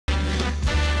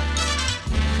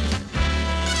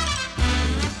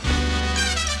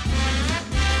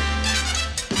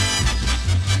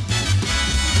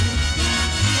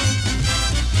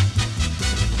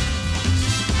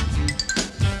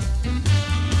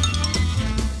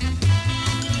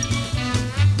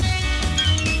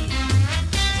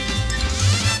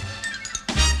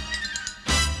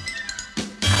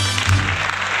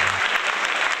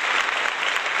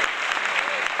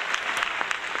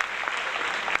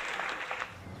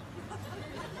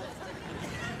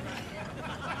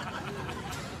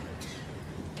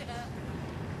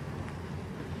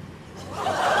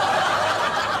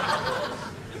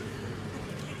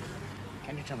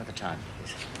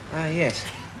Yes.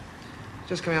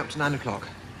 Just coming up to 9 o'clock.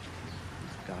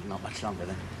 God, not much longer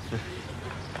then.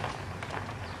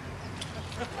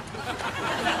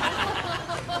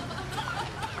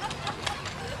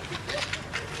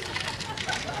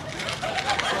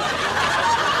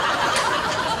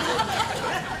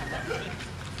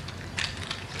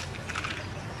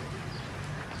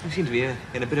 You seem to be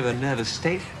in a bit of a nervous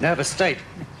state. Nervous state?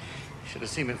 Should have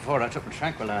seen me before I took the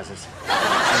tranquilizers.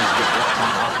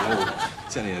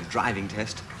 It's only a driving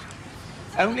test.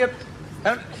 Only a...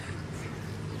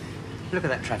 Look at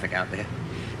that traffic out there.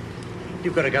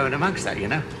 You've got to go in amongst that, you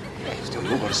know. Yeah, still,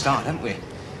 we've all got to start, haven't we?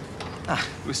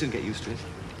 We'll soon get used to it.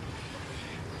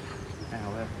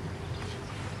 Now,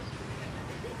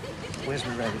 where's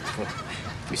my rabbit's foot?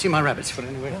 You see my rabbit's foot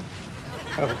anywhere?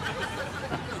 Oh.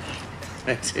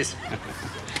 That's it.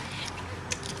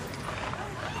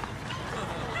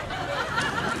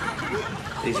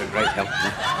 These are great help.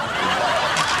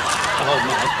 Oh,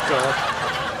 my God.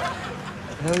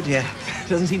 Oh, dear.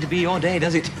 Doesn't seem to be your day,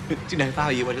 does it? Do you know, if I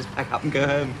were you, I'd just pack up and go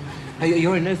home.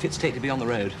 You're in no fit state to be on the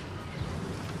road.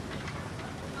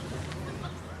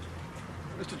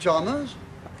 Mr. Chalmers?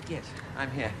 Yes,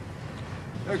 I'm here.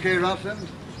 OK, Rutland.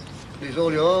 He's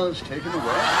all yours. Take him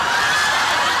away.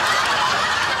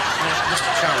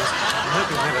 Mr. Charles, I hope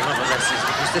you'll have another lesson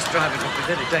because this driving will be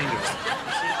very dangerous.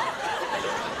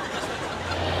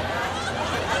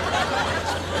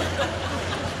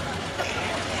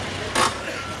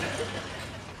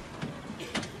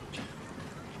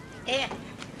 Here,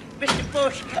 Mr.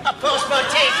 Bush, a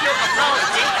postmotation of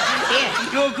authority. Here,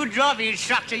 you're a good driving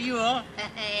instructor, you are.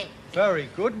 Very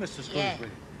good, Mr. Scrooge. Yeah.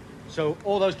 So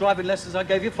all those driving lessons I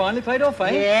gave you finally paid off,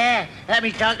 eh? Yeah, that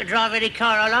means I can drive any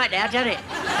car I like now, doesn't it?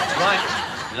 That's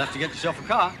right. You'll have to get yourself a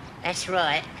car. That's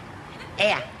right.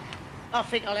 Here, I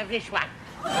think I'll have this one.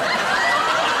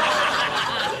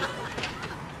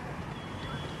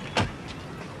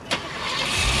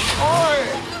 Oi!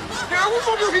 Yeah,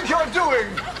 what do you think you're doing?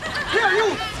 Here,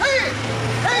 you! Hey!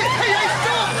 Hey,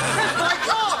 stop! That's my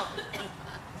car!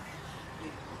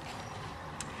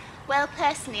 Well,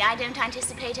 personally, I don't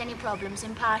anticipate any problems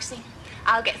in passing.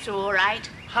 I'll get through all right.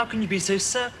 How can you be so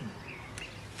certain?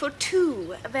 For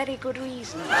two very good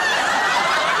reasons. The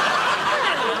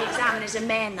examiners are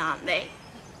men, aren't they?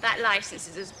 That licence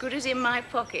is as good as in my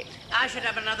pocket. I should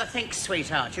have another think,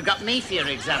 sweetheart. You got me for your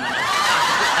examiner.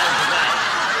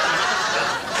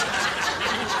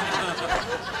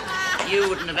 You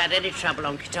wouldn't have had any trouble,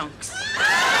 Honky Tonks.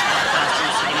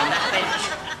 Sitting on that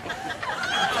bench.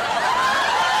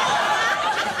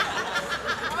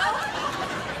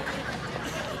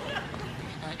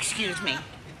 Excuse me,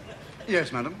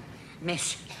 Yes, madam.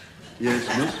 miss. Yes,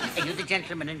 miss. Are you the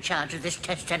gentleman in charge of this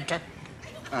test centre?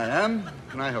 I am.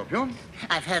 Can I help you?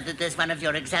 I've heard that there's one of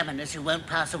your examiners who won't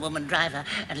pass a woman driver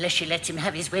unless she lets him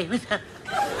have his way with her.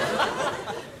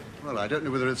 Well, I don't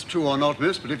know whether it's true or not,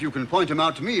 miss, but if you can point him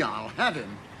out to me, I'll have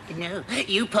him. No,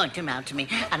 you point him out to me,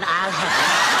 and I'll have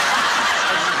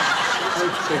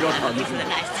him. Oh, beg your pardon. Isn't a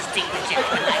nice, distinguished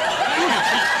gentleman like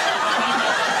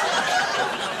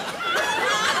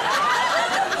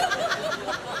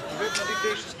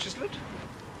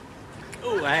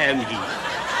Oh, I am he.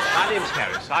 My name's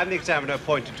Harris. I'm the examiner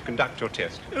appointed to conduct your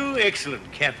test. Oh, excellent.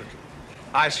 Capital.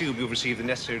 I assume you've received the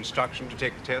necessary instruction to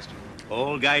take the test?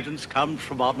 All guidance comes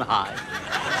from on high.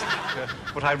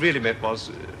 What I really meant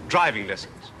was driving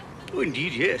lessons. Oh,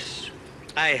 indeed, yes.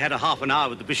 I had a half an hour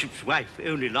with the bishop's wife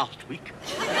only last week.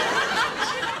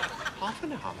 Half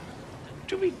an hour?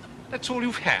 Do you mean that's all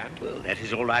you've had? Well, that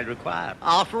is all I require.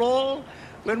 After all,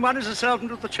 when one is a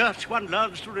servant of the church, one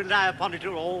learns to rely upon it in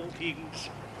all things.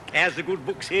 As the good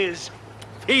book says,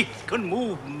 faith can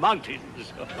move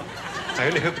mountains. I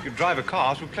only hope you can drive a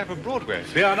car through Clapham Broadway.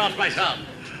 Fear not, my son.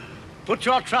 Put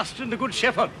your trust in the good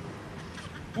shepherd,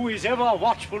 who is ever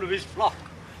watchful of his flock.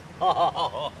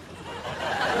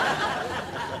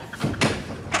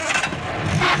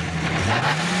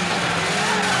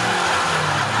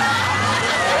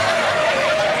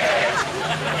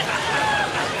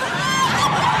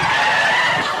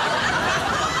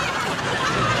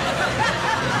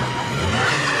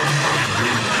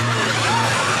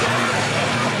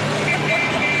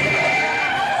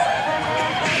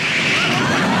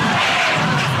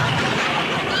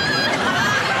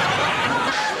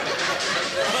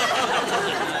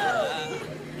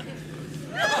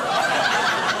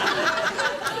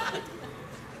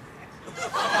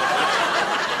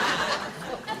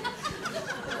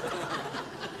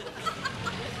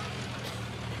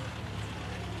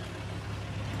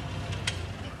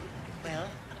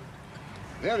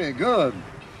 Very good.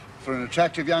 For an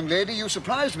attractive young lady, you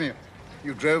surprised me.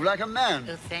 You drove like a man.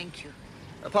 Oh, thank you.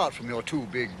 Apart from your 2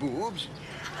 big boobs.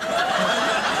 Well,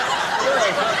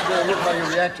 first of all, look how you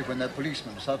reacted when that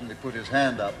policeman suddenly put his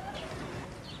hand up.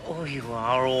 Oh, you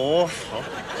are awful,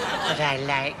 but I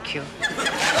like you.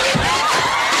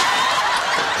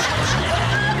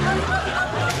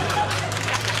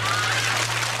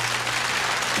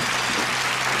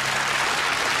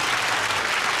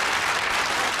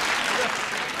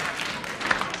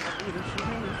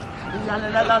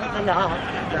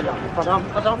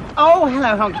 Oh,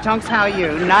 hello, Honky Tonks. How are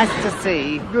you? Nice to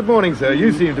see. Good morning, sir.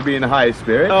 You seem to be in high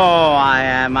spirits. Oh, I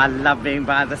am. I love being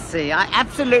by the sea. I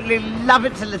absolutely love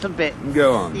it a little bit.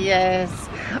 Go on. Yes.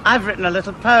 I've written a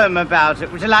little poem about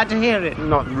it. Would you like to hear it?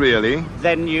 Not really.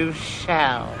 Then you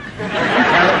shall.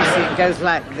 Now, let me see. It goes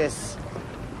like this.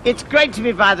 It's great to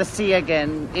be by the sea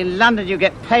again. In London, you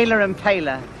get paler and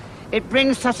paler. It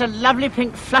brings such a lovely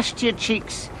pink flush to your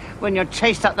cheeks when you're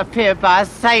chased up the pier by a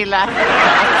sailor.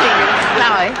 I see you,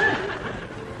 Chloe.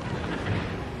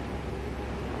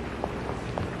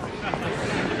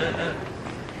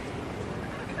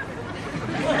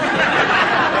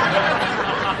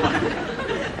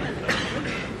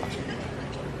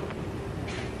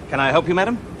 Can I help you,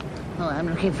 madam? Oh, I'm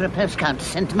looking for a postcard to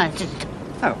send to my sister.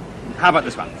 Oh, how about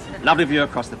this one? Lovely view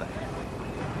across the bay.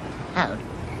 How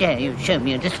dare you show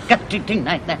me a disgusting thing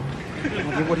like that?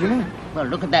 What do you mean? Well,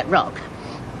 look at that rock.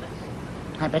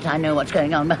 I bet I know what's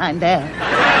going on behind there.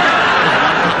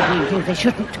 People think they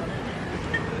shouldn't.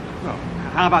 Well,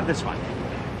 how about this one?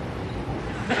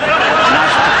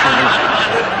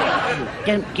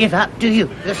 Don't give up, do you?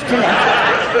 You're still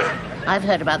out. I've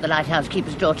heard about the lighthouse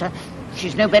keeper's daughter.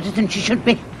 She's no better than she should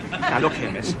be. Now, look here,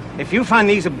 miss. If you find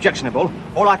these objectionable,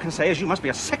 all I can say is you must be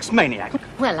a sex maniac.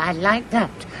 Well, I like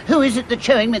that. Who is it that's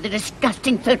showing me the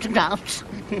disgusting photographs?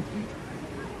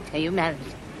 Are you married?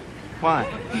 Why?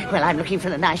 Well, I'm looking for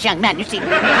a nice young man, you see.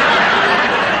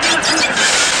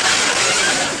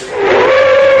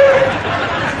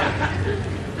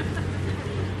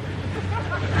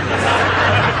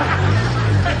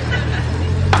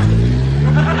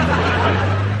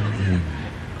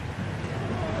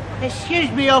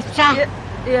 Excuse me, officer.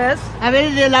 Yes? Have any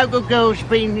of the local girls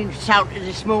been insulted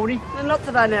this morning? Not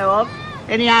that I know of.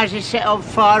 Any houses set on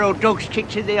fire or dogs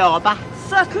kicked in the harbour?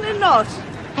 Certainly not.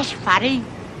 That's funny.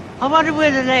 I wonder where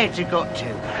the lads have got to.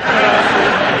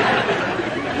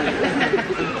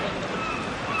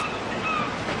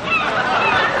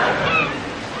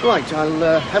 Right,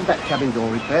 I'll have that cabin door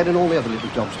repaired and all the other little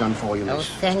jobs done for you, miss.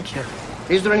 Oh, thank you.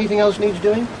 Is there anything else needs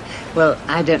doing? Well,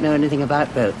 I don't know anything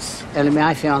about boats. Only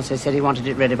my fiancé said he wanted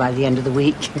it ready by the end of the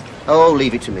week. Oh,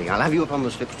 leave it to me. I'll have you up on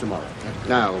the slips tomorrow.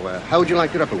 Now, how would you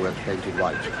like your upper work painted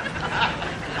white?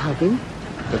 Pardon?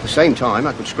 At the same time,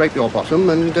 I could scrape your bottom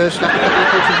and slap a couple of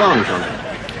coats of varnish on it.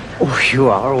 Oh, you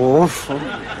are awful,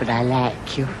 but I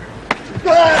like you.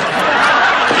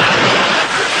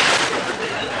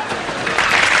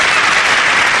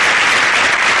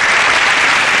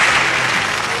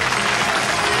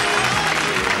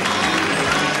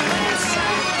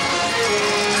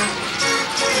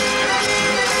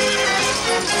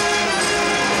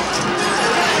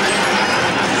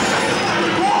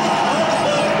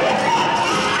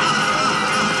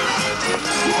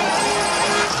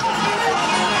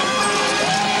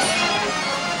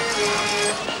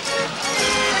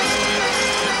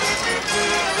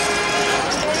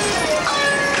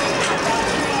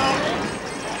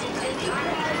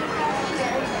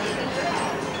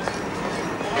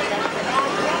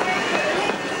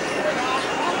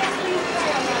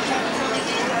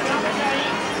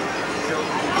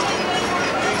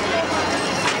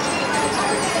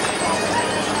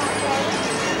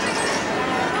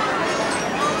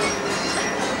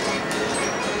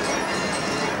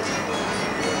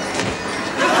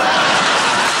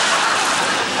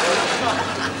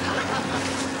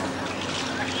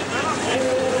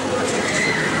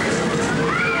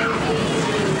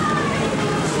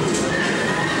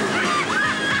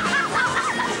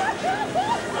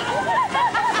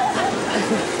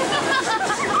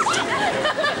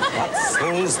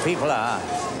 People are.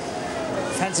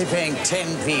 Fancy paying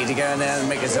 10p to go in there and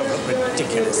make yourself look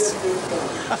ridiculous.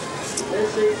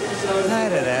 I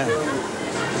don't know.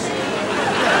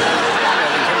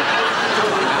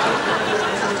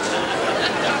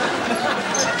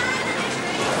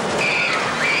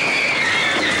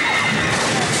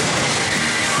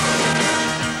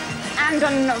 And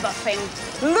another thing.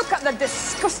 Look at the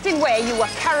disgusting way you were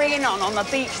carrying on the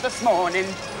beach this morning.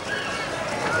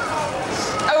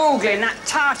 Ogling that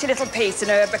tarty little piece in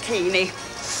her bikini.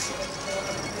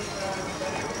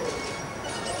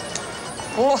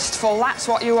 Lustful, that's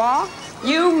what you are.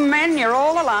 You men, you're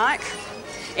all alike.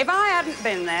 If I hadn't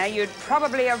been there, you'd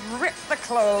probably have ripped the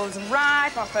clothes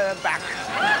right off her back.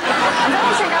 And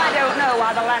don't think I don't know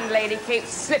why the landlady keeps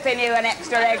slipping you an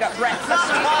extra egg at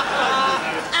breakfast.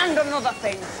 And another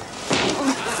thing.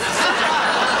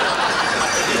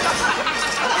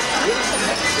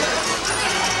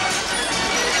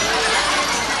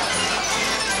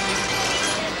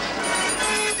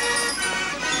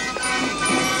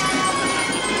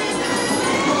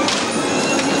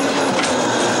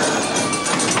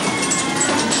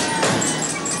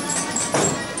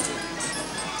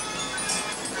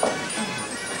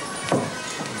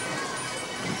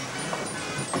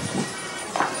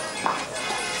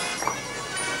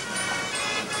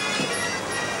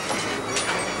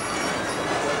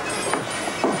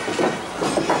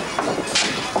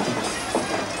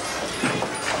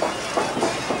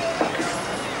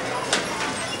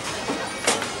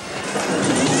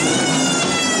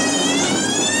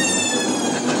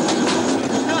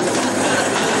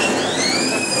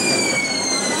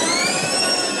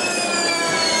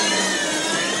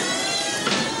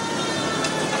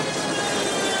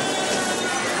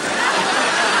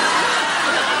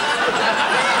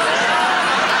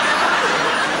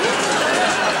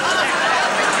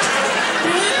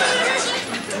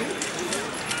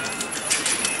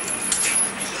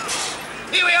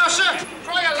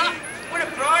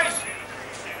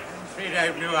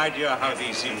 Idea how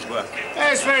these things work.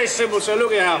 It's very simple, sir.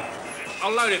 Look here.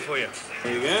 I'll load it for you.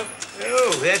 There you go.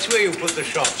 Oh, that's where you put the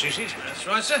shots, is it? That's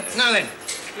right, sir. Now then,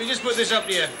 you just put this up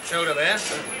to your shoulder there.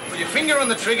 Put your finger on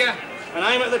the trigger and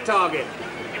aim at the target.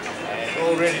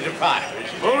 All ready to fire,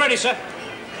 is it? All ready, sir.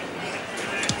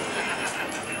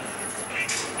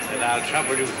 Then I'll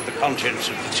trouble you for the contents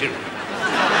of the tin.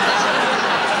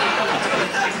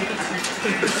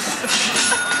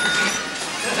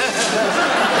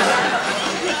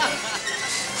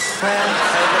 Well,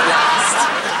 at last.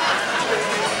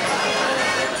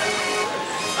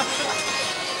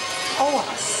 Oh,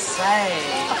 I say.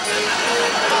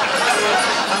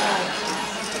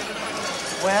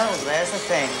 Well, there's the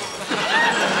thing.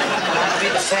 I'm a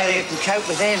bit sad you can cope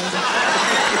with him.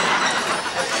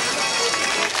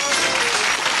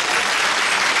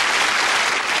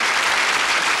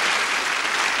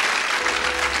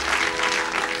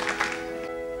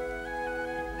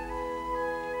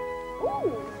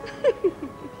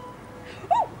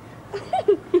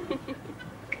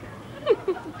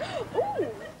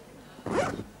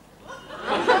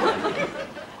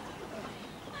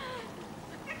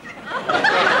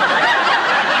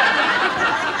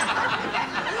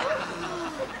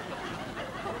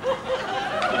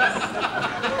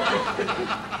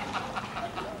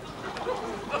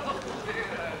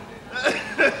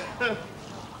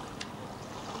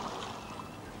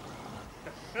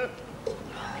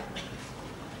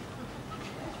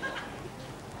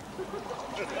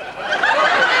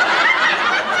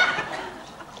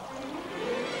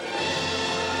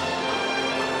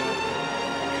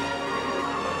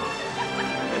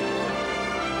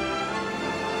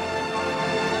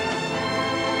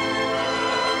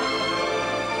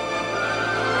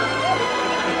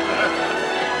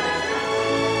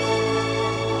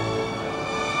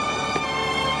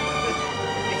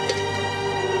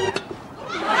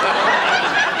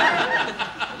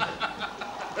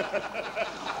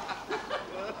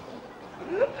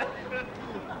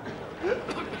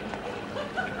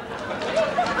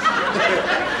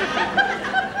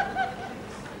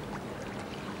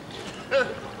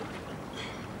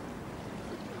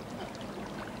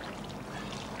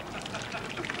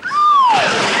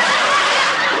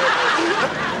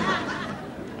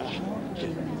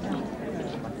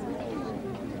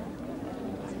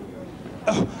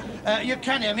 You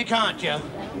can hear me, can't you?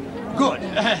 Good.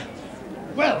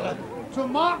 Well, to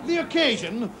mark the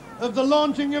occasion of the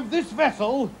launching of this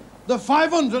vessel, the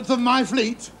 500th of my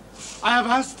fleet, I have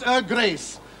asked Her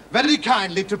Grace very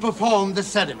kindly to perform the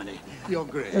ceremony. Your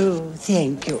Grace. Oh,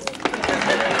 thank you.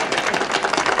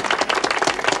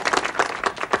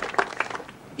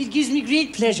 It gives me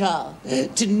great pleasure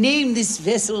to name this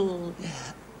vessel...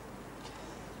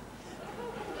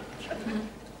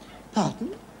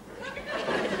 Pardon?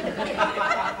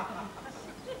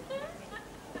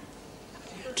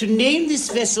 To name this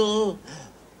vessel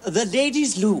the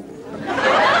Ladies' Loo.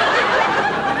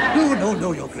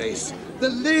 No, Your Grace. The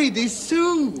Lady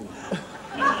Sue.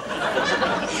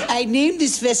 I named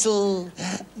this vessel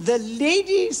the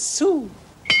Lady Sue.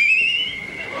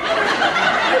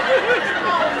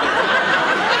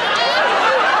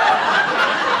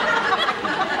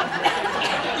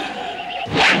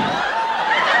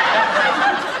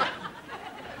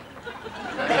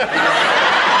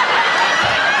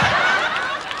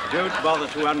 Don't bother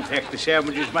to unpack the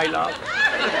sandwiches, my love.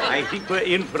 I think we're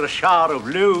in for a shower of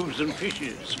loaves and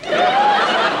fishes.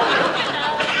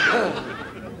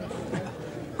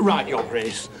 Right, Your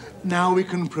Grace. Now we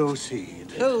can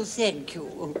proceed. Oh, thank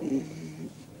you.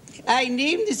 I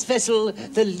name this vessel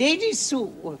the Lady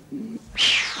Sue.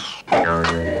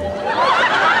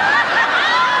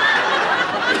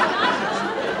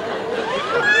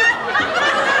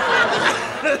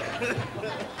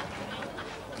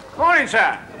 Morning,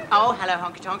 sir. Oh, hello,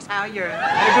 Honky Tonks. How are you?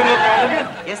 Had a good look around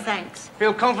of you? Yes, thanks.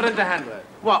 Feel confident to handle it?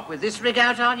 What, with this rig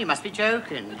out on? You must be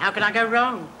joking. How can I go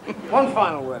wrong? One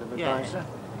final word of advice, sir.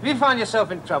 If you find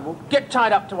yourself in trouble, get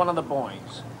tied up to one of the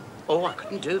boys. Oh, I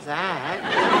couldn't do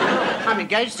that. I'm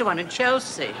engaged to one in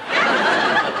Chelsea.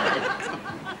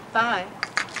 Bye.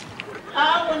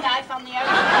 Oh, a knife on the open.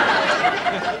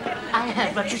 I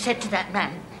heard what you said to that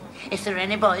man. If there are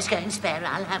any boys going spare,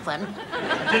 I'll have one.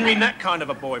 Didn't mean that kind of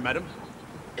a boy, madam.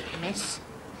 Miss?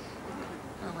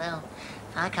 Oh, well,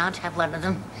 I can't have one of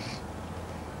them.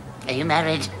 Are you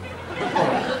married?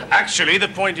 Actually, the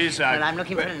point is... Well, I'm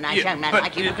looking for a nice young man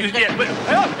like you.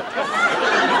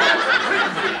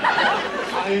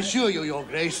 I assure you, Your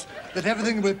Grace, that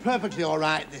everything will be perfectly all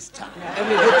right this time.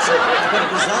 Every bit, sir. I've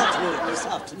got a result to work this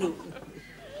afternoon.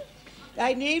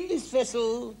 I name this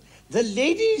vessel the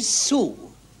Lady Sue.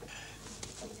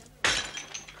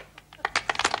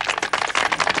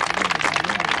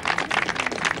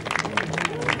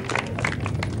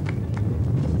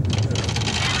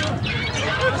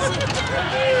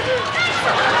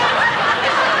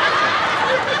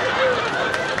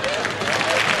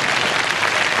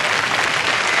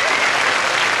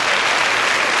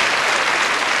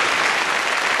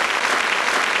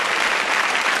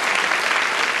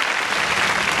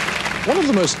 One of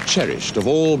the most cherished of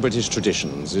all British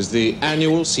traditions is the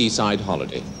annual seaside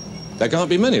holiday. There can't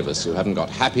be many of us who haven't got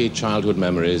happy childhood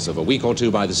memories of a week or two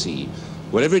by the sea,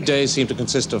 where every day seemed to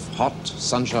consist of hot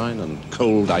sunshine and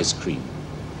cold ice cream.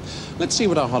 Let's see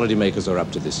what our holiday makers are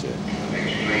up to this year.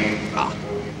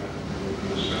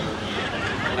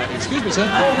 Excuse me, sir.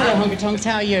 Oh, hello, Honky Tonks.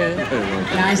 How are you?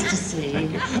 Nice to see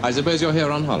you. I suppose you're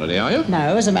here on holiday, are you?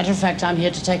 No, as a matter of fact, I'm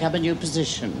here to take up a new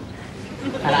position.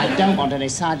 And I don't want any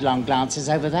sidelong glances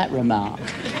over that remark.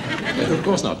 Of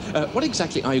course not. What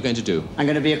exactly are you going to do? I'm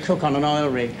going to be a cook on an oil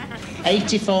rig.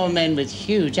 84 men with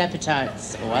huge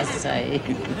appetites, I say.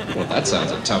 Well, that sounds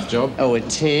a tough job. Oh,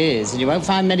 it is. And you won't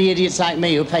find many idiots like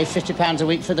me who pay £50 a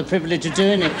week for the privilege of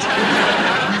doing it.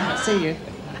 See you.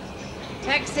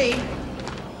 Taxi.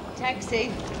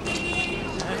 Taxi.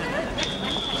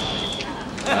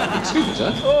 Excuse me,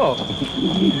 sir.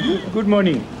 Oh, good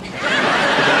morning.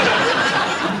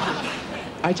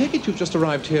 I take it you've just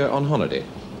arrived here on holiday?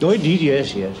 Oh, indeed,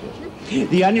 yes.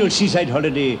 The annual seaside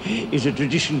holiday is a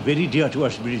tradition very dear to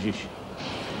us British.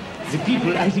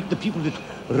 I think the people that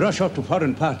rush out to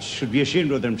foreign parts should be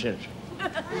ashamed of themselves.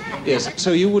 Yes,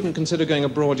 so you wouldn't consider going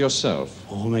abroad yourself?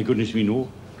 Oh, my goodness me, no.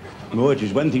 No, it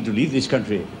is one thing to leave this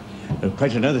country.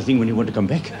 Quite another thing when you want to come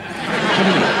back.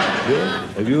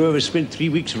 Have you ever spent 3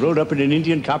 weeks rolled up in an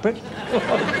Indian carpet?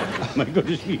 Oh, my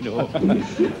goodness me, no.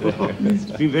 It's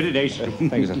been very nice.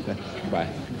 Thank you, sir. Bye.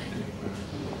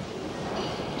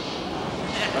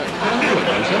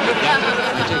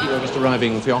 I take it you're just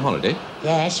arriving for your holiday?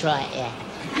 Yes, right, yeah.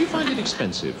 Do you find it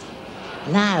expensive?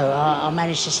 No, I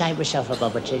managed to save myself a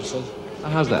bob or two, see.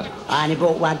 How's that? I only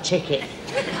bought one ticket.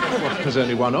 Well, there's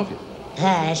only one of you.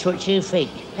 That's what you think.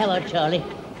 Hello, Charlie.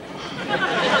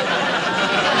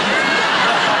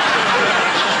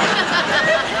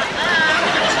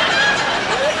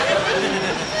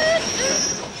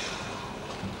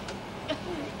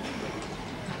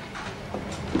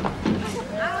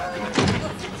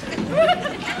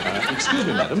 Excuse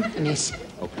me, madam. Miss.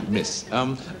 Oh, miss.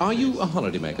 Are you a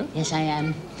holiday maker? Yes, I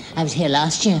am. I was here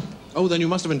last year. Oh, then you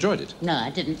must have enjoyed it. No, I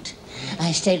didn't.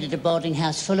 I stayed at a boarding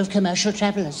house full of commercial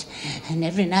travellers, and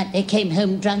every night they came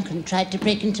home drunk and tried to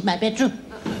break into my bedroom.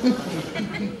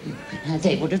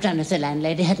 They would have done if the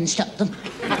landlady hadn't stopped them.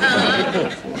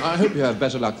 I hope you have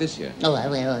better luck this year. Oh, I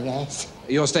will, yes.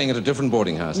 You're staying at a different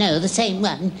boarding house? No, the same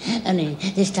one. Only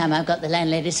this time I've got the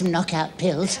landlady some knockout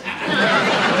pills.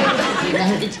 You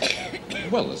know it.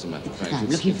 Well, as a matter of fact, I'm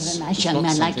looking for a nice young not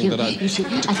man like you. something that You see,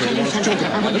 I tell you something.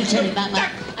 I want to tell you about my...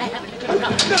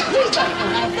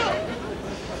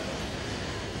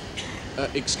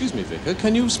 Excuse me, Vicar,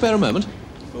 can you spare a moment?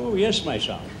 Oh, yes, my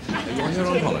son. You're here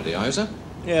on holiday, are you, sir?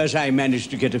 Yes, I managed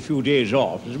to get a few days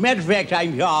off. As a matter of fact,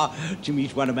 I'm here to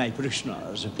meet one of my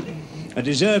parishioners. A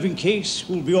deserving case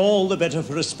who'll be all the better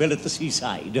for a spell at the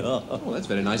seaside. Oh, that's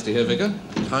very nice to hear, Vicar.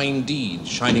 Kind deeds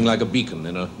shining like a beacon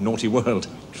in a naughty world.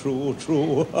 True.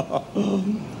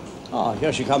 Ah,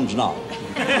 here she comes now.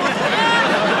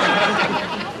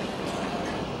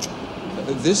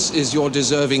 This is your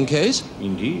deserving case?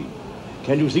 Indeed.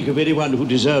 Can you think of anyone who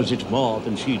deserves it more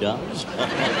than she does?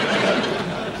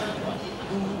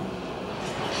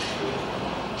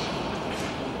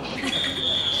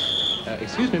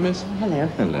 Excuse me, miss. Hello.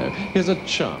 Hello. Here's a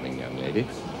charming young lady.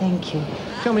 Thank you.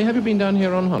 Tell me, have you been down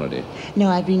here on holiday? No,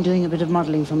 I've been doing a bit of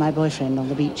modelling for my boyfriend on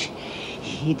the beach.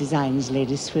 He designs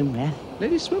ladies' swimwear.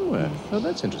 Ladies' swimwear? Oh,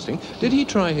 that's interesting. Did he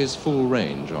try his full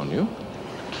range on you?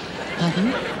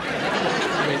 Pardon?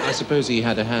 I mean, I suppose he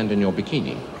had a hand in your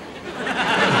bikini.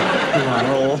 You are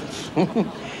awful.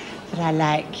 But I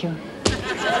like you.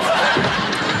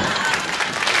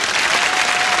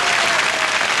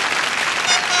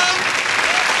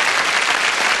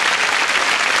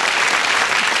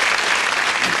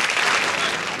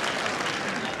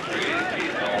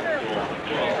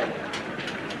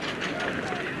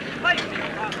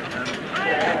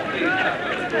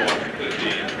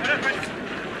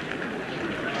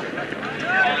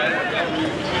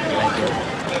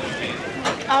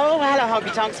 Oh, hello, Hobby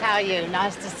Tonks. How are you?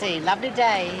 Nice to see you. Lovely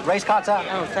day. Race carts out.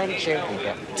 Oh, thank you.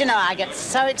 Do you know, I get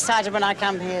so excited when I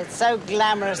come here. It's so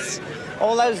glamorous.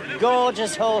 All those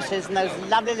gorgeous horses and those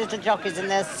lovely little jockeys in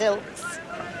their silks.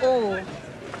 Oh.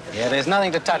 Yeah, there's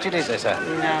nothing to touch it, is there, sir?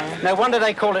 No. No wonder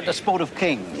they call it the sport of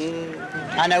kings.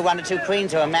 I know one or two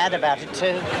queens who are mad about it,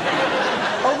 too.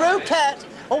 Oh, Rupert!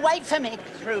 Oh, wait for me,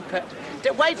 Rupert.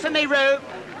 Wait for me, Rupert.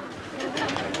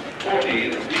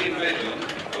 14, Steve Legend,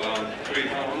 around 3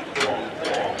 pounds, 4 on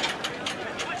 4.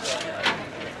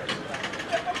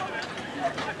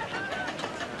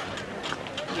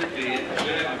 15,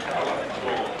 Jen Color,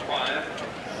 4 on 5.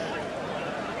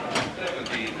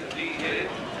 17, D8,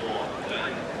 4 on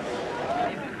 10.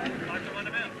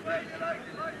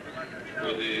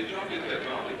 For the jockeys that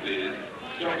round, please.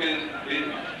 Jockeys,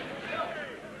 please.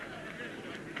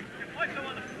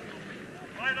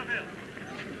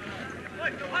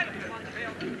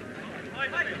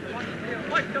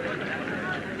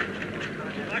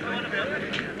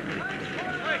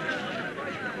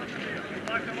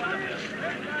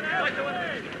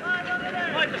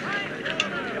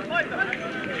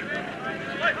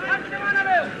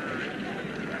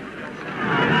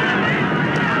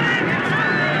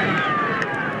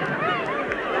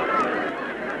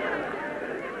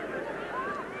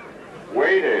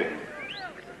 Waiting.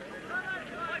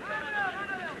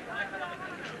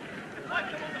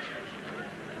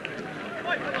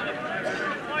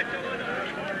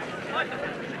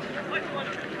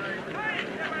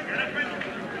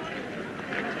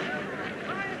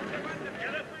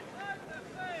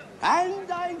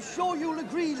 And I'm sure you'll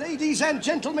agree, ladies and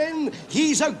gentlemen,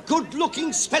 he's a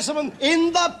good-looking specimen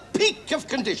in the peak of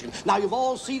condition. Now, you've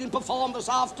all seen him perform this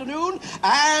afternoon,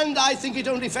 and I think it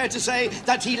only fair to say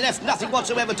that he left nothing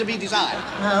whatsoever to be desired.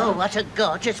 Oh, what a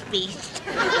gorgeous beast.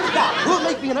 Now, who'll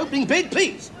make me an opening bid,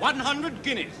 please? 100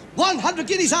 guineas. 100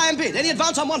 guineas I am bid. Any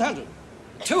advance on 100?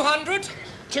 200.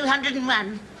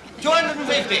 201.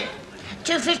 250.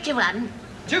 251.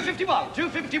 251.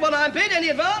 251 I am bid. Any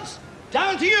advance?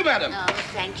 Down to you, madam. Oh,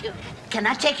 thank you. Can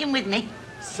I take him with me?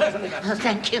 Certainly, madam. Oh,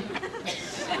 thank you. The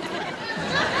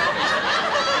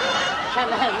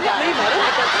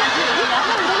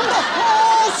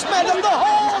horse, madam, the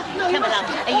horse! Come along.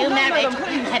 Are you married?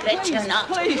 I bet you're not.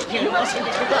 You naughty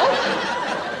little boy.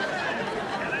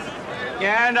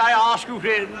 And I ask you,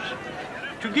 friends,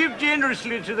 to give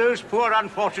generously to those poor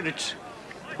unfortunates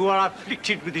who are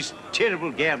afflicted with this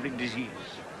terrible gambling disease.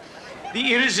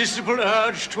 The irresistible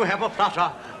urge to have a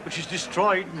flutter which has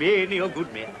destroyed many a good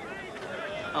man.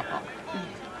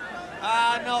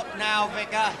 Not now,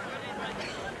 Vicar.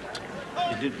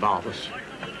 Isn't it marvellous?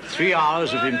 3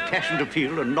 hours of impassioned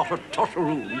appeal and not a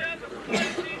tosseroon.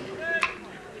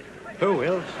 Oh,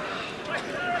 well.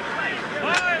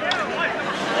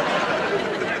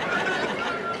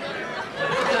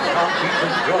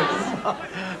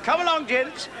 Come along,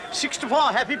 gents. 6 to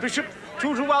 4, Happy Bishop.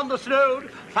 2 to 1, the Sloan.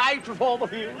 5 to 4, the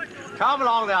Field. Come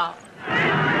along there.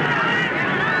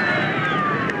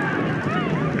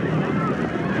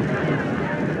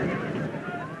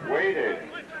 Waiting.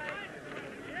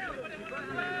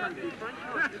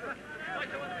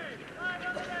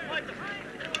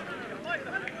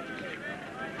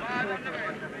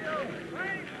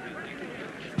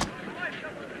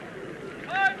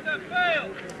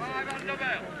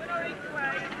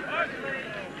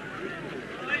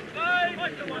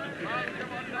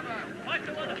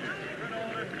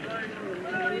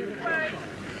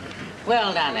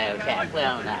 Well done, old chap,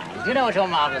 well done. Do you know what your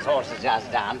marvellous horse has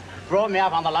just done? brought me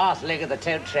up on the last leg of the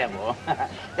tote treble.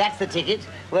 That's the ticket,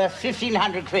 worth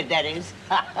 1,500 quid, that is.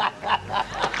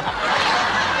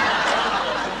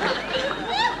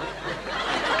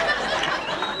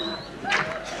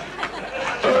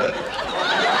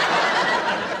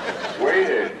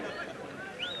 Waited.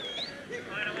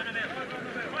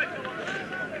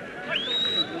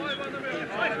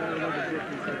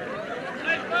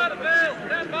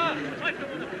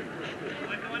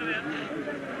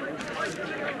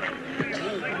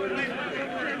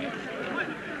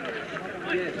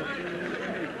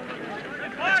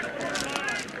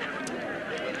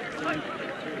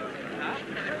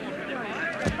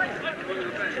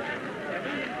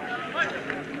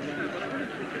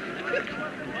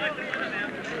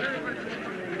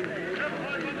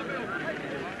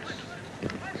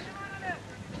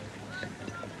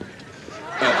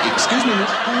 Excuse me, miss.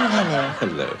 Oh, hello.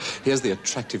 Hello. Here's the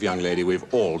attractive young lady we've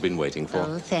all been waiting for.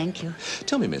 Oh, thank you.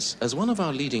 Tell me, miss, as one of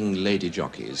our leading lady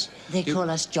jockeys... They call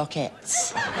us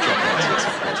jockettes.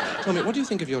 Tell me, what do you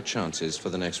think of your chances for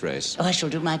the next race? Oh, I shall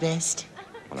do my best.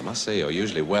 Well, I must say you're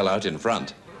usually well out in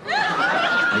front.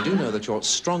 I do know that you're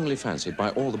strongly fancied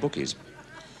by all the bookies.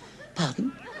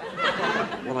 Pardon?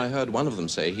 Well, I heard one of them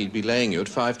say he'd be laying you at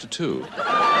 5-2.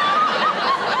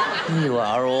 You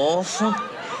are awful,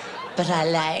 but I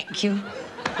like you.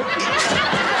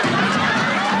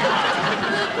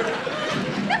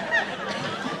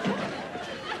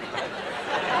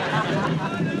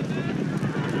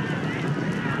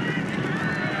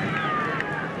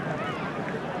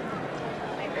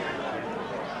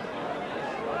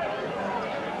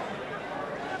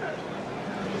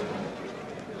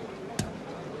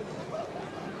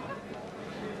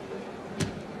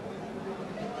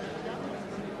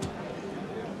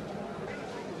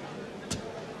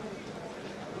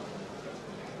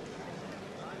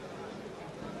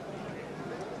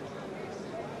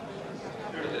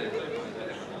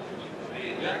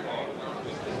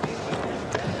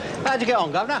 How'd you get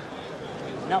on, Governor?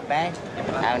 Not bad.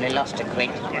 I only lost a quid.